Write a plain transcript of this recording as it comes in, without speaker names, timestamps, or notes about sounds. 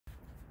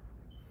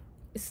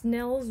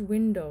Snell's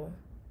window.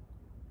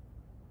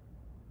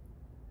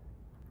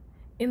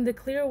 In the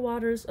clear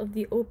waters of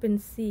the open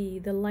sea,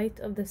 the light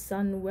of the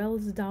sun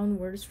wells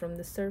downwards from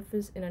the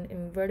surface in an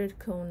inverted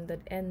cone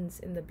that ends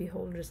in the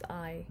beholder's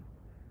eye.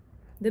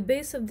 The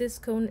base of this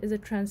cone is a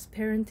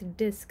transparent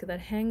disk that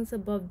hangs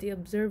above the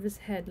observer's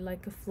head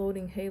like a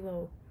floating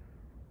halo.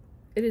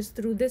 It is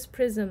through this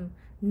prism,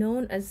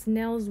 known as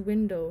Snell's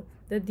window,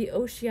 that the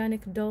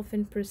oceanic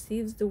dolphin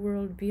perceives the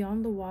world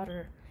beyond the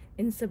water.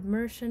 In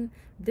submersion,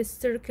 this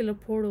circular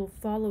portal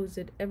follows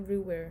it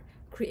everywhere,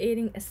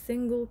 creating a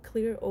single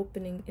clear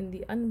opening in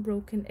the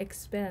unbroken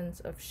expanse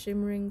of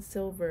shimmering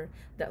silver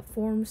that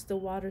forms the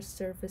water's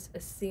surface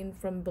as seen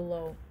from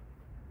below.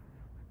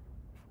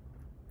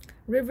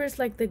 Rivers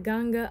like the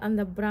Ganga and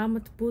the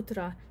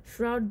Brahmaputra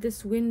shroud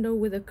this window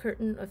with a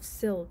curtain of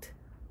silt.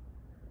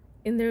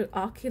 In their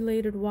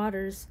oculated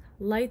waters,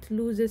 light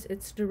loses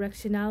its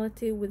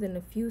directionality within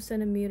a few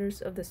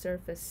centimeters of the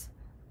surface.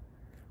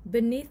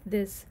 Beneath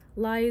this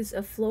lies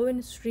a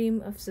flowing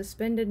stream of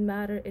suspended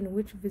matter in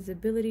which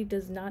visibility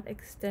does not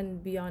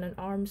extend beyond an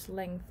arm's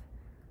length.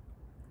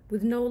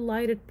 With no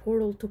lighted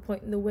portal to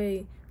point the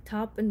way,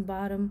 top and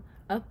bottom,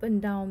 up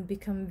and down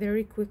become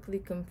very quickly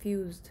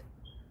confused.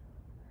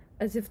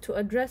 As if to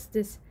address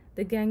this,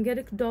 the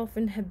Gangetic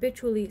dolphin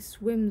habitually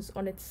swims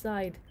on its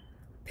side,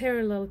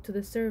 parallel to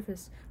the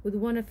surface, with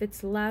one of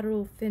its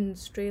lateral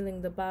fins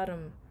trailing the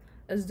bottom,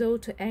 as though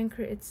to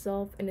anchor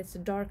itself in its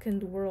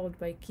darkened world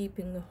by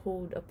keeping a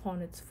hold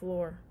upon its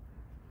floor.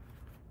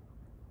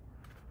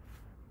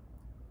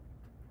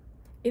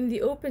 In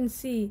the open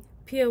sea,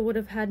 Pia would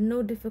have had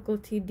no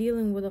difficulty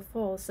dealing with a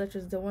fall such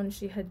as the one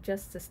she had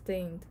just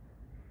sustained.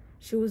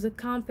 She was a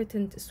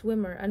competent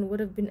swimmer and would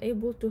have been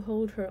able to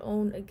hold her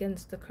own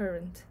against the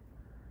current.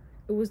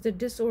 It was the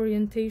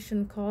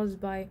disorientation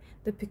caused by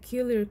the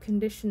peculiar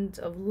conditions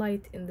of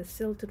light in the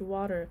silted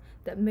water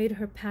that made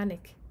her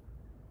panic.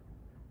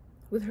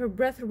 With her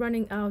breath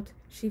running out,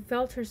 she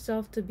felt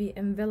herself to be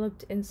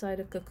enveloped inside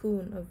a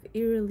cocoon of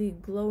eerily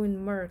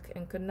glowing murk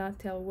and could not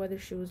tell whether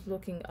she was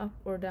looking up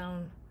or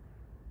down.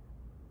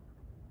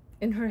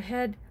 In her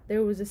head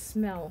there was a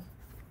smell,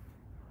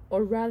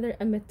 or rather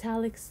a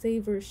metallic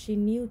savor she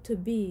knew to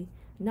be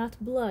not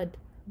blood,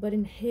 but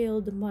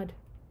inhaled mud.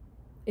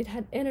 It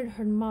had entered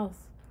her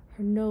mouth,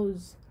 her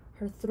nose,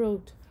 her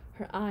throat,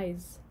 her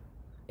eyes.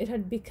 It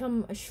had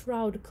become a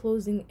shroud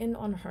closing in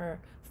on her,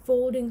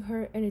 folding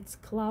her in its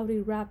cloudy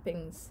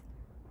wrappings.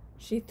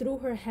 She threw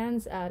her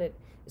hands at it,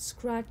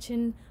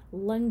 scratching,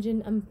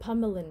 lunging, and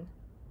pummeling,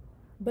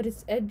 but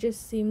its edges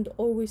seemed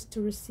always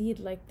to recede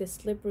like the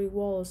slippery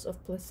walls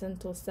of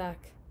placental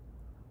sack.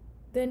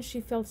 Then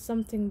she felt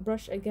something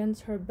brush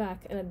against her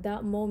back, and at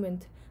that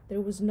moment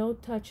there was no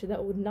touch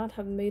that would not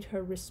have made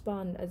her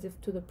respond as if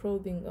to the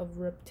probing of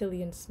a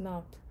reptilian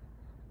snout.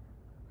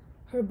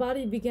 Her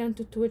body began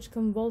to twitch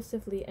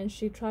convulsively, and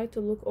she tried to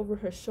look over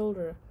her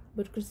shoulder,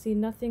 but could see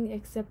nothing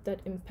except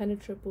that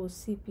impenetrable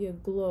sepia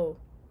glow.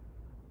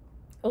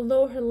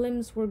 Although her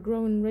limbs were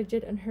growing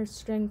rigid and her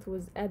strength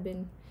was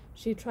ebbing,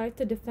 she tried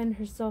to defend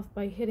herself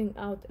by hitting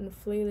out and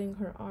flailing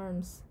her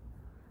arms.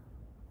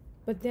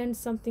 But then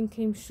something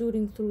came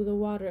shooting through the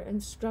water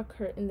and struck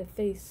her in the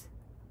face.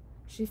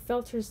 She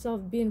felt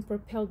herself being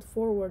propelled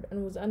forward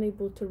and was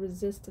unable to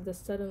resist.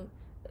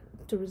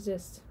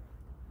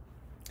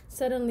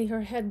 Suddenly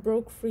her head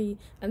broke free,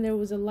 and there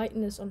was a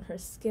lightness on her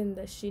skin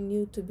that she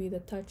knew to be the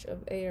touch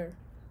of air.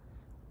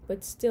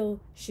 But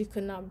still she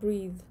could not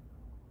breathe.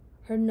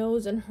 Her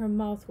nose and her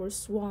mouth were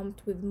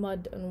swamped with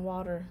mud and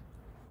water.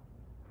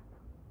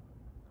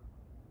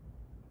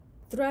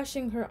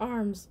 Thrashing her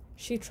arms,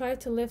 she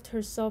tried to lift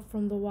herself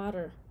from the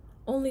water,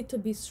 only to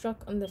be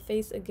struck on the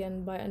face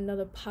again by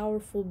another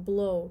powerful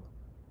blow.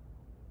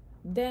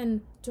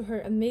 Then, to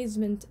her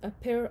amazement, a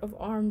pair of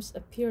arms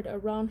appeared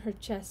around her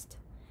chest.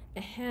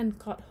 A hand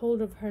caught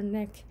hold of her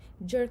neck,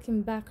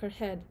 jerking back her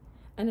head,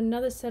 and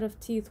another set of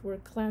teeth were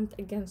clamped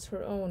against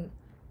her own.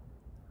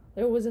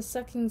 There was a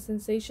sucking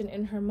sensation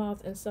in her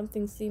mouth, and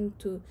something seemed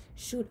to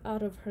shoot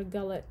out of her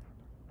gullet.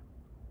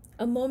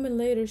 A moment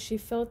later, she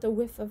felt a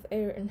whiff of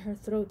air in her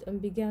throat and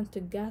began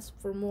to gasp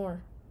for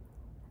more.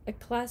 A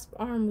clasped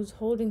arm was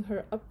holding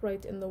her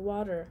upright in the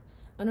water,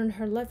 and on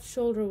her left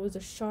shoulder was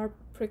a sharp,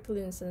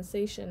 prickling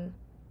sensation.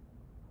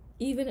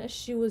 Even as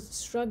she was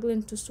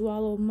struggling to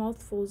swallow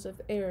mouthfuls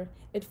of air,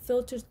 it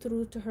filtered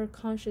through to her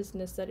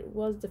consciousness that it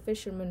was the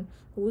fisherman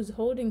who was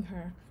holding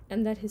her,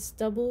 and that his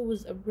stubble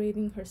was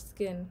abrading her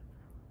skin.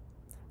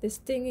 The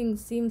stinging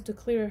seemed to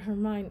clear her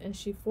mind, and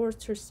she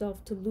forced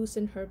herself to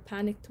loosen her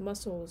panicked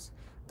muscles,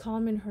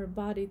 calming her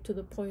body to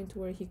the point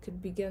where he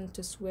could begin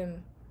to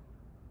swim.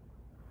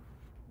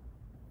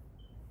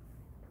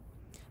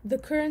 The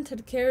current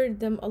had carried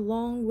them a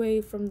long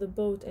way from the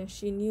boat, and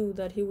she knew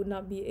that he would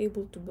not be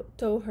able to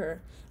tow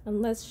her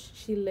unless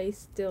she lay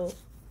still.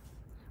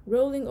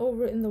 Rolling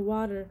over in the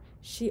water,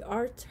 she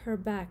arched her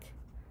back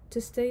to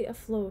stay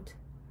afloat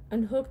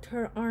and hooked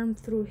her arm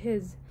through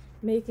his,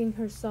 making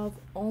herself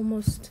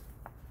almost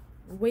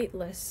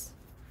weightless.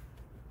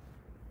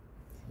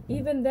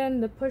 Even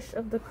then, the push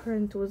of the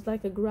current was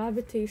like a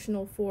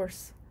gravitational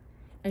force,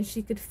 and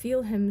she could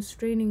feel him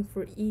straining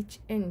for each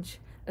inch,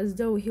 as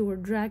though he were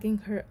dragging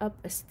her up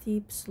a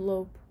steep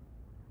slope.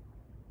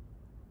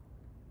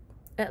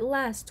 At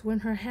last, when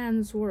her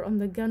hands were on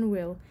the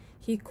gunwale,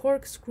 he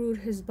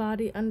corkscrewed his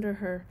body under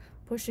her,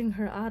 pushing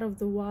her out of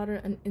the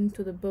water and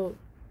into the boat.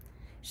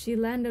 She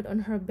landed on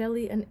her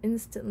belly, and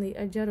instantly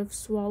a jet of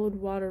swallowed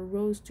water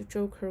rose to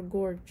choke her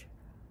gorge.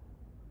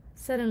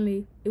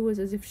 Suddenly, it was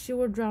as if she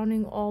were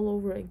drowning all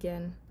over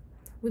again.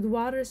 With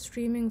water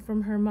streaming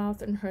from her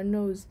mouth and her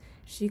nose,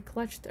 she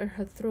clutched at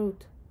her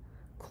throat,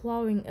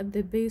 clawing at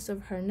the base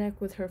of her neck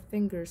with her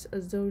fingers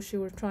as though she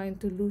were trying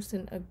to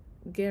loosen a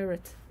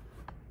garrote.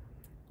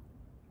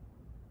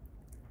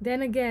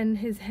 Then again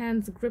his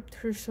hands gripped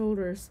her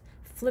shoulders,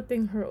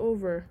 flipping her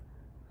over.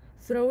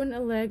 Throwing a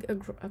leg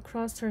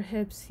across her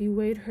hips, he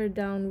weighed her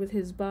down with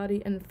his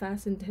body and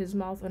fastened his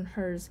mouth on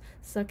hers,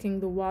 sucking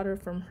the water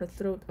from her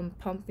throat and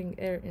pumping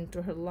air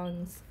into her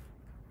lungs.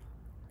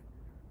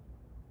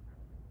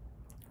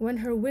 When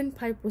her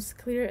windpipe was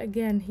clear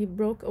again, he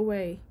broke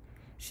away.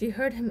 She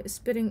heard him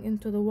spitting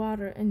into the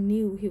water and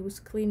knew he was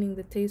cleaning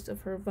the taste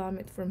of her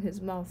vomit from his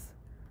mouth.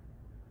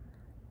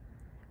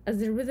 As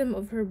the rhythm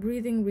of her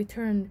breathing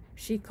returned,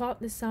 she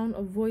caught the sound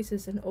of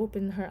voices and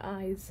opened her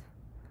eyes.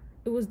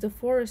 It was the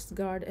forest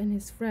guard and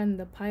his friend,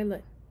 the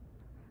pilot.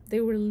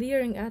 They were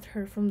leering at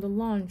her from the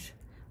launch,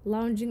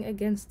 lounging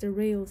against the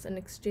rails and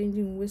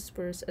exchanging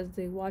whispers as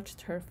they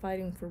watched her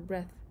fighting for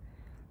breath.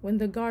 When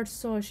the guard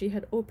saw she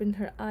had opened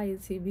her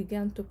eyes, he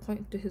began to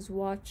point to his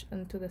watch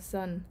and to the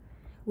sun,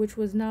 which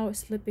was now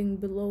slipping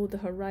below the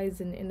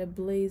horizon in a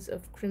blaze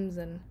of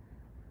crimson.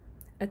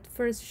 At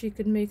first she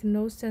could make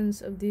no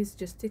sense of these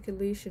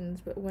gesticulations,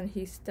 but when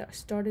he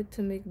started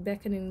to make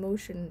beckoning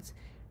motions,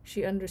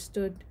 she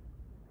understood.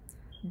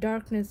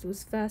 Darkness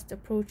was fast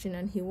approaching,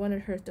 and he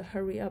wanted her to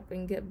hurry up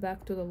and get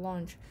back to the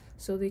launch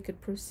so they could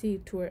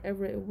proceed to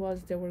wherever it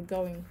was they were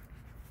going.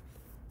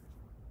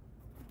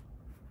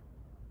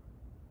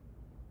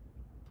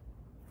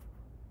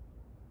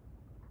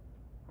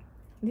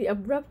 The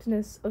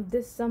abruptness of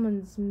this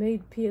summons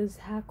made Pia's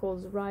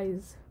hackles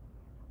rise.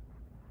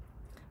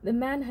 The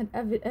man had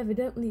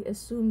evidently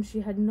assumed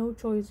she had no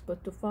choice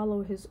but to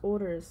follow his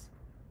orders,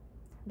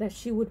 that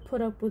she would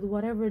put up with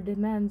whatever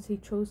demands he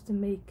chose to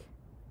make.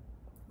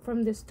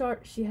 From the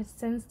start, she had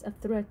sensed a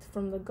threat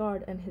from the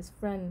guard and his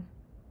friend.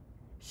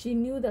 She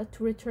knew that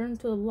to return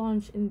to the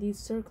launch in these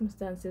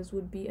circumstances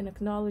would be an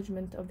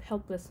acknowledgement of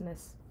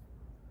helplessness.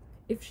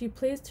 If she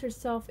placed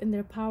herself in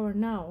their power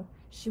now,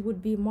 she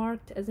would be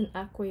marked as an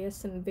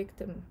acquiescent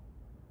victim.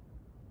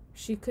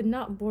 She could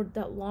not board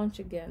that launch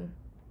again,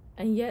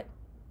 and yet,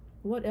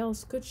 what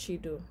else could she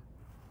do?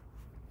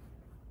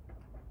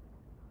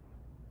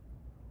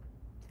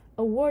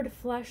 A word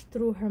flashed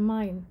through her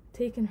mind,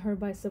 taking her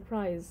by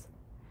surprise.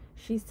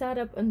 She sat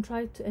up and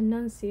tried to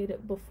enunciate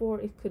it before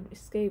it could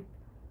escape.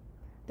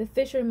 The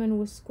fisherman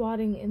was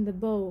squatting in the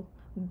bow,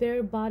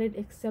 bare-bodied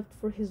except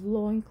for his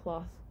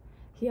loincloth.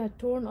 He had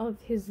torn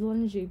off his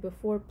lungi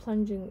before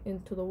plunging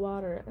into the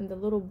water, and the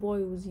little boy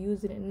was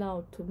using it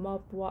now to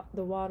mop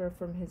the water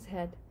from his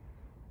head.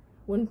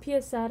 When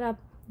Pia sat up,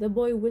 the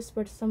boy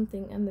whispered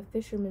something, and the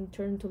fisherman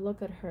turned to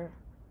look at her.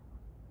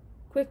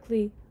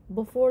 Quickly,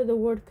 before the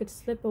word could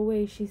slip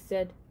away, she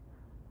said,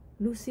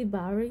 "Lucy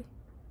Barry?"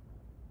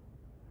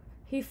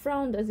 He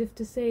frowned as if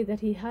to say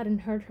that he hadn't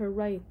heard her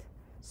right,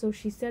 so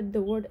she said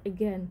the word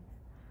again,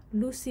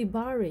 "Lucy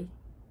Barry,"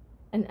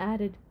 and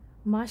added,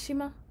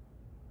 "Mashima?"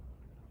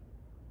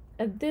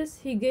 At this,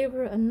 he gave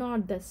her a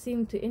nod that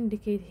seemed to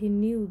indicate he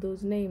knew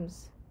those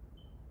names.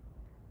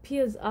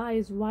 Pia's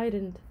eyes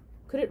widened.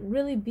 Could it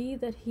really be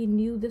that he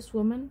knew this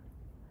woman?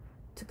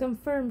 To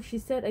confirm, she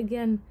said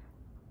again,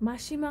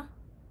 "Mashima?"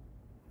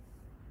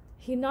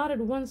 He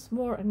nodded once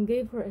more and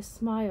gave her a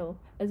smile,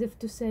 as if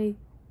to say,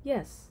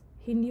 yes,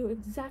 he knew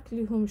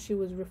exactly whom she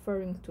was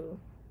referring to.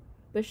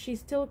 But she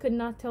still could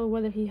not tell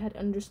whether he had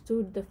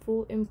understood the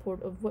full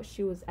import of what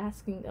she was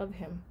asking of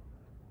him.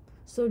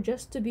 So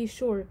just to be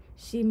sure,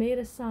 she made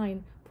a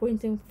sign,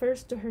 pointing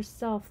first to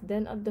herself,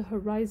 then at the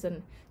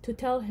horizon, to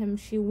tell him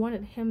she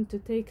wanted him to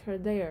take her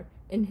there,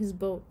 in his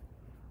boat.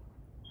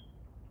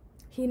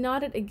 He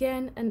nodded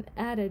again and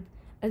added,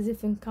 as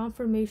if in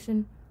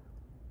confirmation,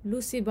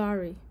 "Lucy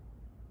Barry."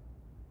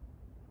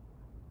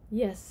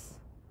 Yes.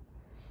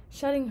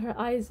 Shutting her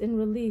eyes in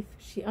relief,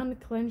 she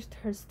unclenched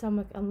her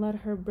stomach and let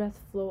her breath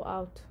flow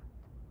out.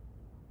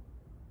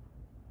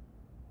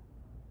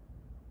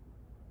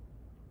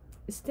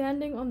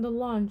 Standing on the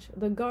launch,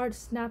 the guard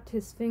snapped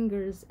his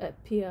fingers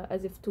at Pia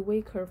as if to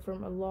wake her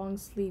from a long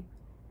sleep.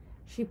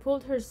 She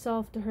pulled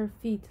herself to her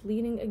feet,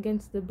 leaning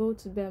against the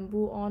boat's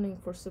bamboo awning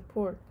for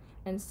support,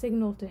 and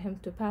signaled to him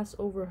to pass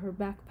over her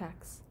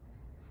backpacks.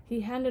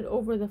 He handed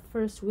over the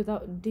first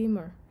without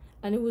demur,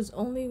 and it was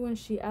only when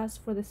she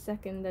asked for the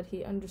second that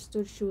he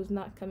understood she was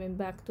not coming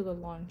back to the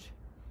launch.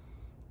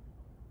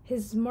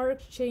 His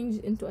smirk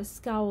changed into a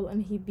scowl,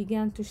 and he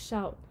began to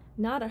shout,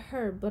 not at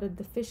her, but at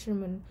the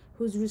fisherman,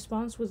 whose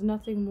response was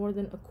nothing more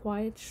than a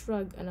quiet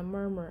shrug and a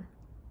murmur.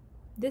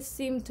 This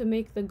seemed to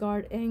make the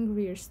guard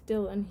angrier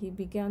still, and he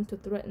began to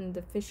threaten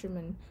the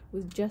fisherman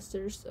with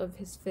gestures of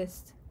his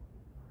fist.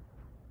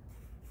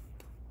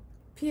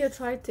 Pia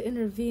tried to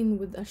intervene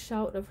with a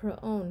shout of her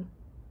own.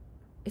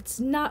 "It's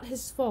not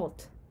his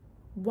fault.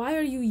 Why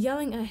are you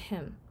yelling at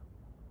him?"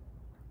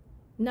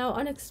 Now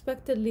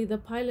unexpectedly the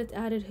pilot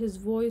added his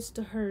voice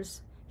to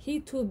hers. He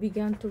too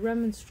began to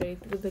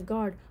remonstrate with the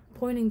guard,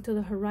 pointing to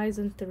the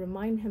horizon to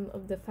remind him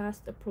of the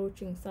fast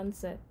approaching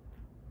sunset.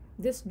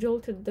 This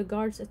jolted the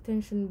guard's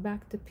attention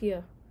back to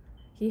Pia.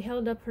 He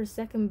held up her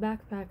second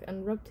backpack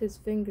and rubbed his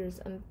finger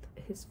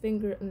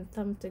and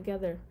thumb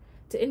together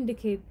to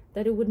indicate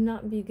that it would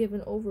not be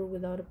given over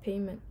without a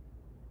payment.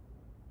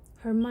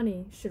 Her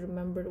money, she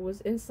remembered, was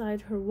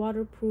inside her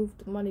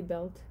waterproofed money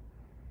belt.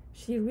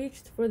 She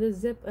reached for the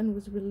zip and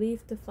was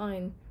relieved to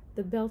find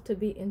the belt to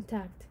be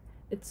intact,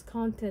 its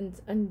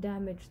contents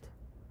undamaged.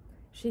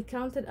 She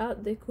counted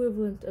out the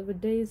equivalent of a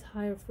day's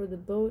hire for the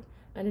boat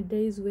and a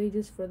day's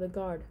wages for the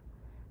guard.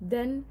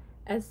 Then,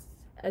 as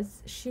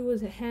she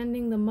was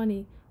handing the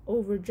money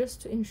over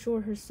just to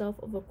ensure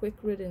herself of a quick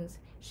riddance,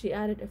 she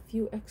added a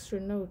few extra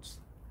notes.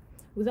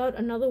 Without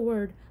another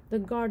word, the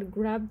guard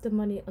grabbed the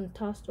money and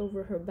tossed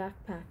over her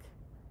backpack.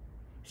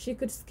 She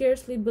could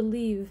scarcely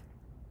believe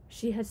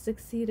she had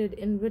succeeded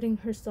in ridding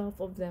herself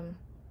of them.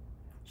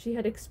 She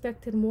had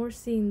expected more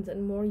scenes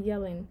and more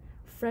yelling,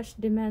 fresh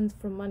demands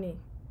for money.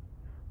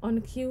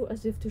 On cue,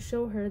 as if to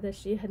show her that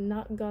she had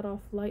not got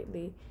off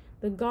lightly,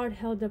 the guard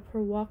held up her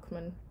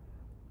Walkman.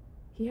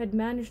 He had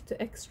managed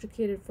to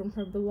extricate it from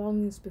her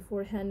belongings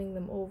before handing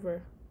them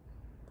over.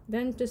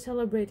 Then, to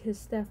celebrate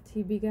his theft,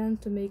 he began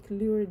to make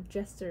lurid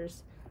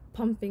gestures,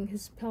 pumping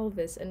his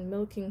pelvis and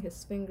milking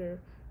his finger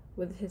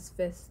with his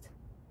fist.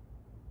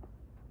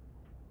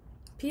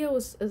 Pia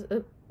was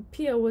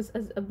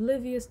as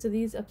oblivious to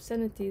these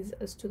obscenities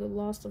as to the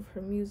loss of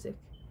her music.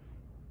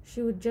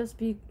 She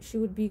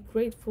would be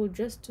grateful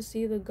just to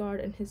see the guard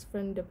and his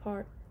friend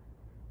depart.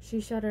 She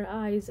shut her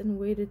eyes and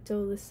waited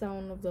till the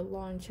sound of the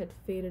launch had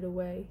faded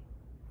away.